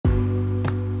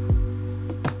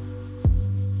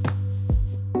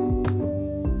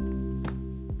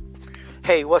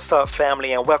Hey, what's up,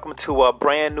 family, and welcome to a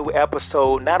brand new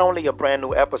episode. Not only a brand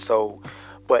new episode,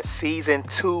 but season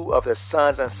 2 of the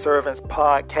Sons and Servants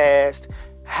podcast.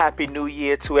 Happy New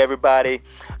Year to everybody.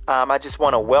 I just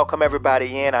want to welcome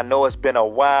everybody in. I know it's been a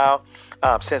while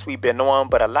since we've been on,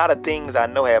 but a lot of things I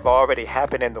know have already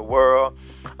happened in the world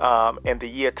in the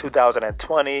year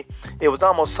 2020. It was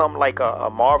almost something like a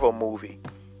Marvel movie.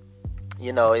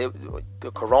 You know,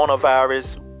 the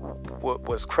coronavirus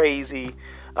was crazy.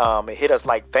 It hit us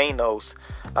like Thanos.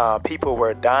 People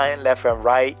were dying left and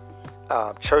right.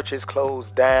 Churches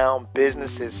closed down.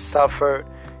 Businesses suffered.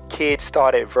 Kids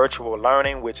started virtual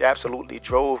learning, which absolutely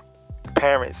drove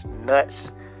parents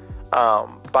nuts.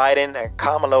 Biden and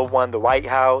Kamala won the White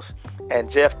House,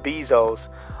 and Jeff Bezos,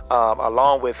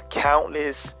 along with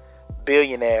countless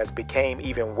billionaires, became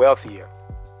even wealthier.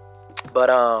 But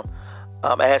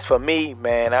as for me,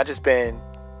 man, I just been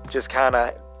kind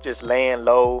of laying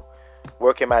low,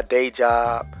 working my day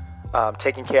job,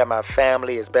 taking care of my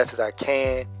family as best as I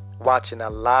can, watching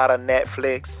a lot of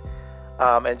Netflix,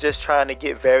 and just trying to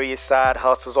get various side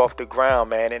hustles off the ground,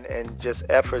 man, and just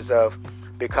efforts of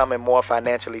becoming more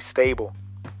financially stable.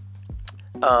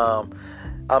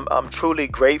 I'm truly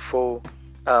grateful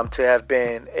to have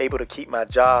been able to keep my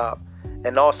job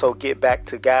and also get back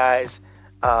to the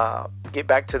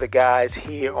guys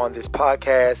here on this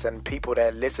podcast and people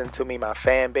that listen to me, my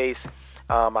fan base,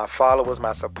 my followers,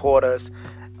 my supporters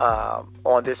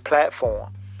on this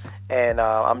platform. And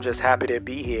I'm just happy to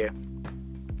be here.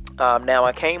 Now,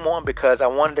 I came on because I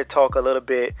wanted to talk a little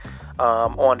bit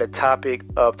on the topic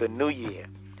of the new year.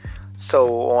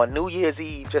 So on New Year's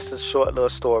Eve, just a short little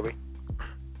story.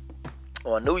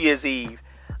 On New Year's Eve,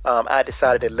 I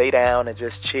decided to lay down and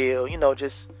just chill,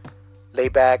 just lay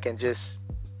back and just,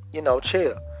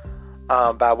 chill.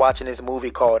 By watching this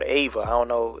movie called Ava. I don't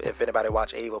know if anybody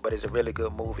watched Ava, but it's a really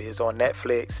good movie. It's on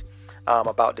Netflix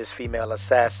about this female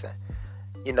assassin.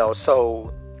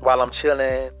 So while I'm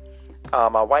chilling,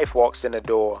 my wife walks in the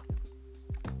door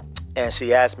and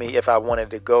she asked me if I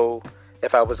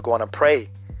was going to pray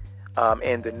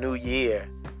in the new year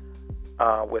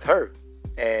with her.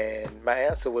 And my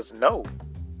answer was no.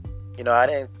 I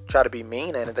didn't try to be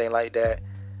mean or anything like that.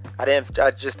 I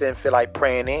just didn't feel like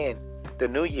praying in the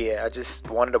new year. I just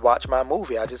wanted to watch my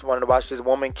movie. I just wanted to watch this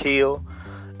woman kill,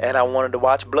 and I wanted to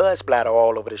watch blood splatter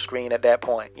all over the screen at that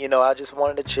point. I just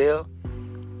wanted to chill,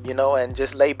 and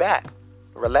just lay back,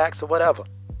 relax or whatever.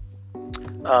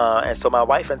 And so my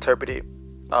wife interpreted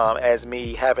as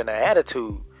me having an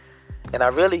attitude. And I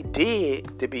really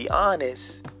did, to be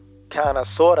honest, kind of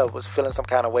sort of was feeling some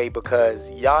kind of way,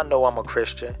 because y'all know I'm a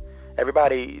Christian.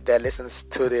 Everybody that listens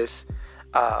to this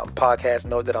podcast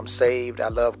know that I'm saved. I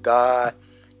love God.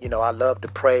 I love to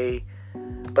pray.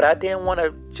 But I didn't want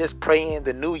to just pray in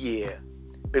the new year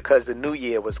because the new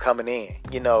year was coming in.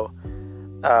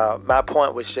 My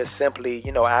point was just simply,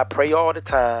 I pray all the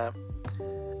time.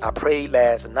 I prayed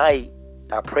last night.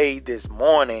 I prayed this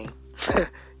morning.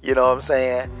 You know what I'm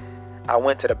saying? I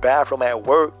went to the bathroom at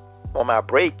work on my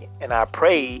break and I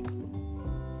prayed.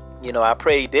 I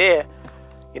prayed there.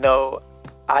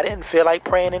 I didn't feel like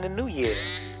praying in the new year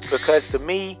because to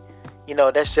me,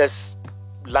 that's just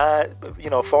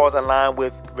falls in line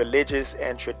with religious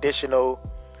and traditional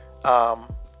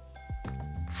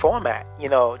format,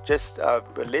 just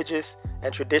religious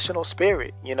and traditional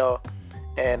spirit,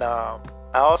 and I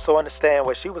also understand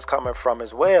where she was coming from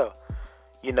as well.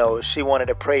 She wanted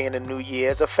to pray in the new year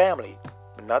as a family.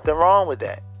 Nothing wrong with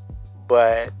that.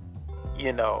 But,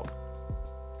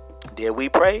 did we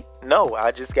pray? No,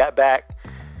 I just got back,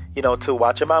 to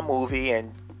watching my movie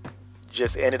and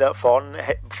just ended up falling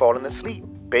asleep,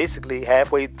 basically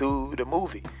halfway through the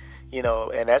movie,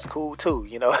 and that's cool too,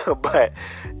 but,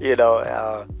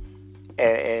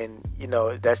 and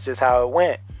that's just how it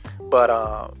went. But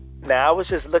now I was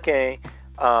just looking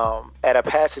at a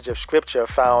passage of scripture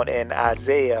found in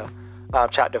Isaiah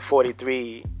chapter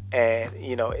 43 and,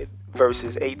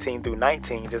 verses 18 through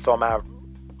 19, just on my,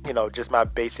 just my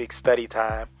basic study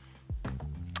time.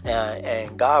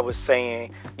 And God was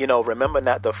saying, remember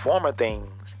not the former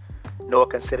things, nor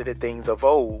consider the things of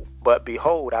old, but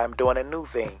behold, I am doing a new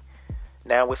thing.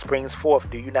 Now it springs forth.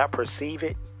 Do you not perceive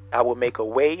it? I will make a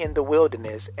way in the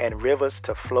wilderness and rivers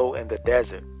to flow in the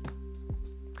desert.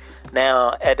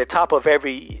 Now, at the top of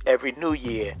every new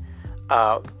year,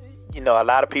 a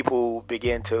lot of people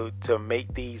begin to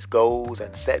make these goals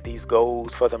and set these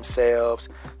goals for themselves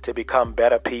to become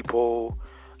better people,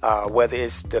 whether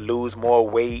it's to lose more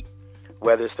weight,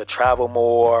 whether it's to travel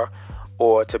more,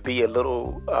 or to be a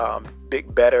little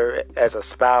bit better as a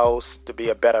spouse, to be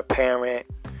a better parent,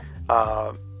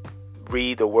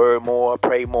 read the word more,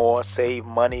 pray more, save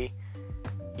money,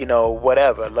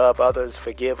 whatever. Love others,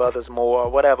 forgive others more,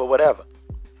 whatever.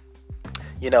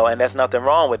 And there's nothing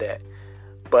wrong with that.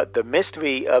 But the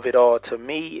mystery of it all to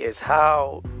me is,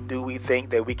 how do we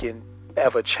think that we can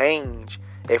ever change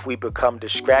if we become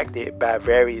distracted by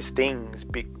various things,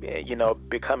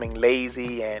 becoming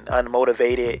lazy and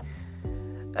unmotivated,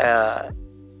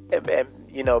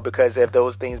 because if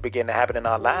those things begin to happen in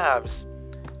our lives,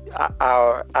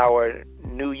 our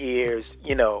New Year's,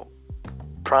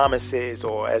 promises,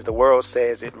 or as the world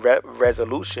says it,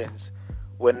 resolutions,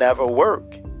 will never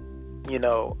work,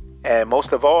 And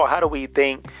most of all, how do we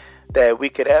think that we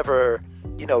could ever,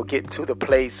 get to the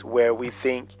place where we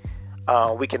think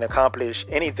we can accomplish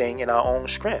anything in our own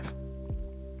strength?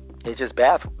 It just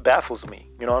baffles me.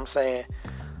 You know what I'm saying?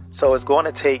 So it's going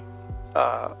to take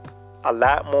a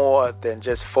lot more than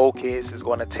just focus. It's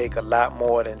going to take a lot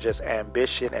more than just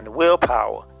ambition and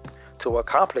willpower to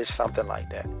accomplish something like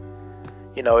that.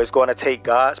 It's going to take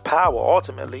God's power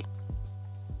ultimately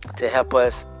to help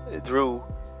us through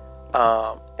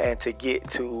and to get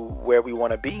to where we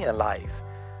want to be in life.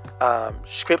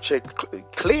 Scripture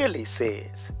clearly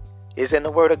says, is in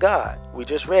the Word of God, we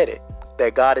just read it,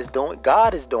 that God is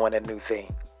doing a new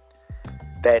thing,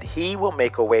 that He will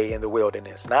make a way in the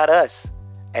wilderness, not us,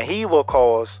 and He will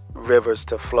cause rivers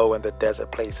to flow in the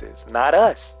desert places, not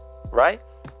us, right?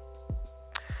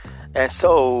 And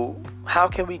so how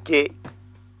can we get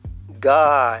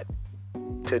God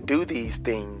to do these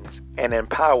things and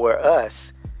empower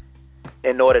us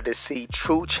in order to see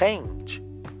true change?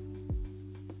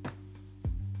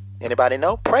 Anybody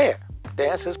know? Prayer. The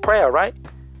answer is prayer, right?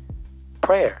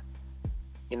 Prayer.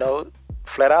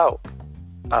 Flat out.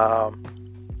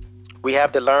 We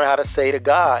have to learn how to say to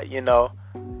God,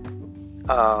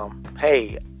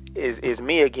 hey, is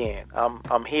me again.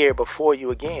 I'm here before you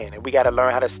again. And we got to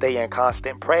learn how to stay in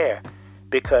constant prayer,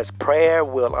 because prayer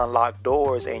will unlock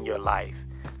doors in your life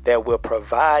that will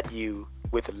provide you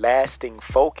with lasting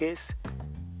focus.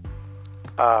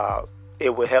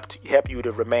 It will help you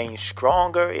to remain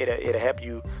stronger. It'll help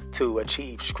you to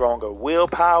achieve stronger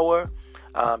willpower,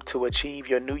 to achieve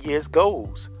your New Year's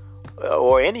goals,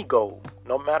 or any goal,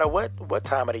 no matter what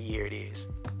time of the year it is.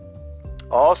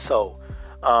 Also,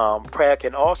 prayer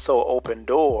can also open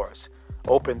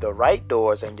the right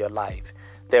doors in your life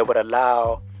that would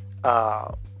allow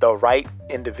the right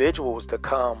individuals to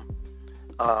come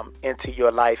into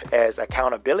your life as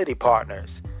accountability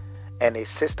partners and a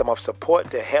system of support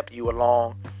to help you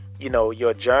along,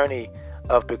 your journey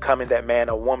of becoming that man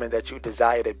or woman that you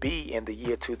desire to be in the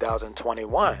year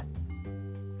 2021.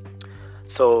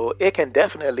 So it can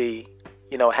definitely,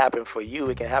 happen for you.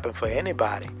 It can happen for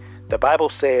anybody. The Bible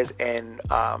says in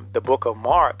the book of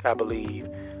Mark, I believe,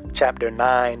 chapter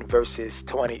 9, verse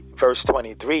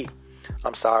 23.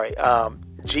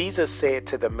 Jesus said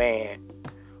to the man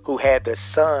who had the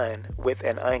son with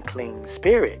an unclean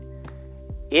spirit,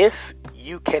 "If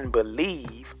you can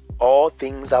believe, all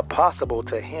things are possible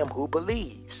to him who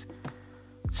believes."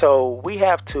 So we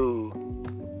have to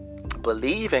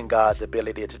believe in God's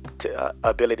ability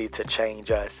to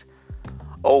change us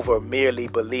over merely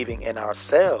believing in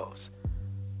ourselves,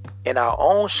 in our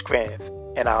own strength,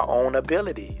 and our own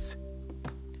abilities.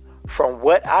 From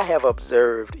what I have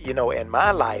observed, in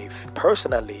my life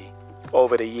personally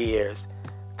over the years,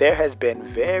 there has been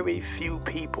very few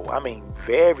people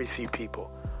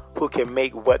who can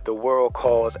make what the world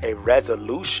calls a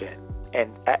resolution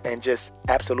and just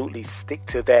absolutely stick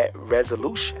to that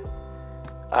resolution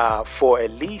for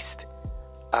at least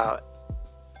a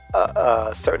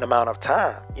certain amount of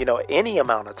time, any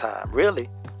amount of time, really.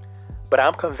 But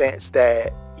I'm convinced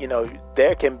that,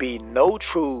 there can be no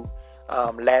true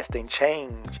lasting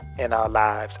change in our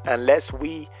lives unless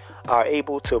we are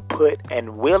able to put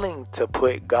and willing to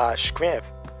put God's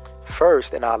strength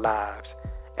first in our lives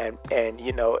and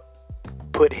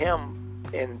put Him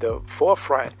in the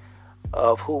forefront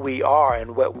of who we are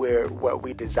and what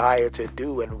we desire to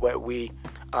do and what we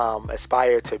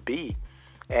aspire to be.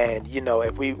 And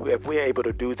if we're able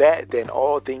to do that, then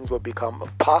all things will become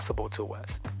possible to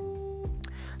us.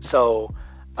 So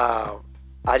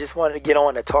I just wanted to get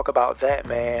on and talk about that,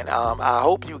 man. I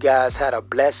hope you guys had a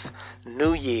blessed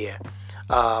New Year.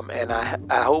 And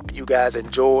I hope you guys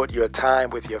enjoyed your time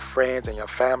with your friends and your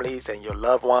families and your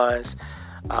loved ones.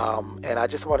 And I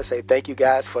just want to say thank you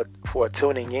guys for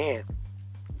tuning in.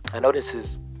 I know this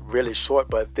is really short,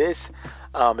 but this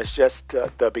is just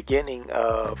the beginning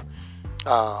of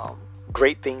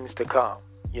great things to come,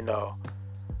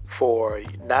 for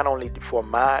not only for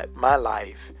my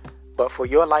life, but for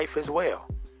your life as well.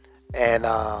 And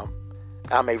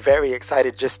I'm very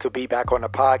excited just to be back on the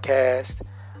podcast.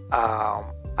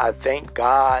 I thank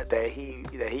God that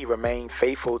He remained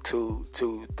faithful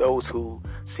to those who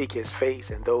seek His face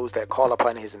and those that call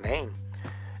upon His name.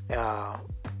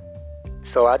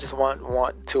 So I just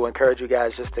want to encourage you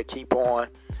guys just to keep on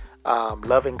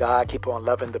loving God, keep on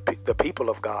loving the people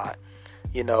of God,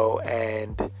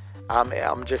 and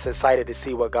I'm just excited to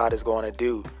see what God is going to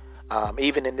do,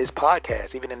 even in this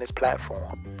podcast, even in this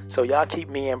platform. So y'all keep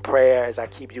me in prayer as I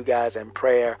keep you guys in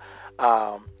prayer.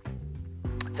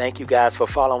 Thank you guys for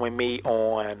following me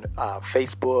on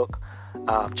Facebook,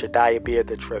 Chadiah Beard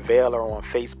the Travailer on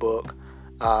Facebook,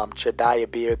 Chadiah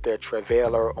Beard the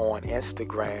Travailer on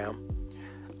Instagram.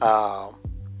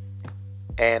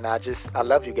 And I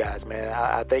love you guys, man.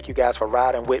 I thank you guys for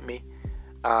riding with me.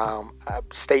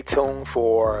 Stay tuned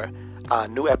for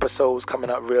new episodes coming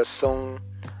up real soon.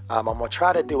 I'm going to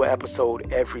try to do an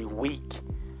episode every week.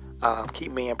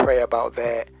 Keep me in prayer about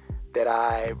that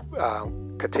I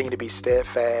continue to be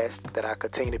steadfast, that I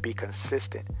continue to be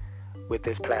consistent with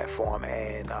this platform.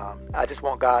 And I just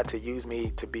want God to use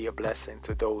me to be a blessing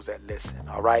to those that listen.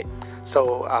 All right.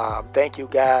 So thank you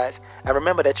guys. And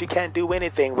remember that you can't do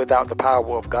anything without the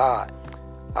power of God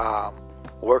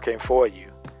working for you.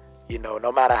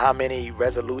 No matter how many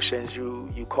resolutions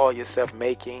you call yourself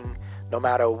making, no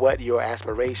matter what your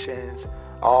aspirations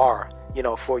are,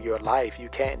 for your life, you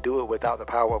can't do it without the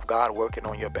power of God working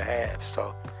on your behalf.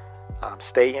 So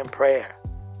stay in prayer,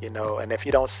 and if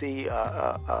you don't see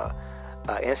a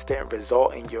instant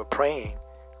result in your praying,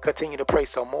 continue to pray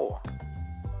some more.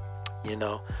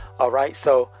 All right.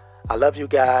 So I love you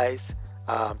guys.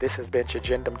 This has been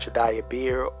Chagendum Chadiah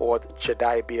Beard, or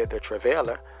Chadiah Beard the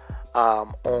Travailer,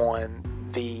 on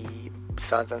the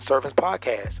Sons and Servants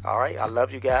podcast. All right. I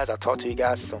love you guys. I'll talk to you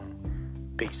guys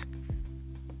soon. Peace.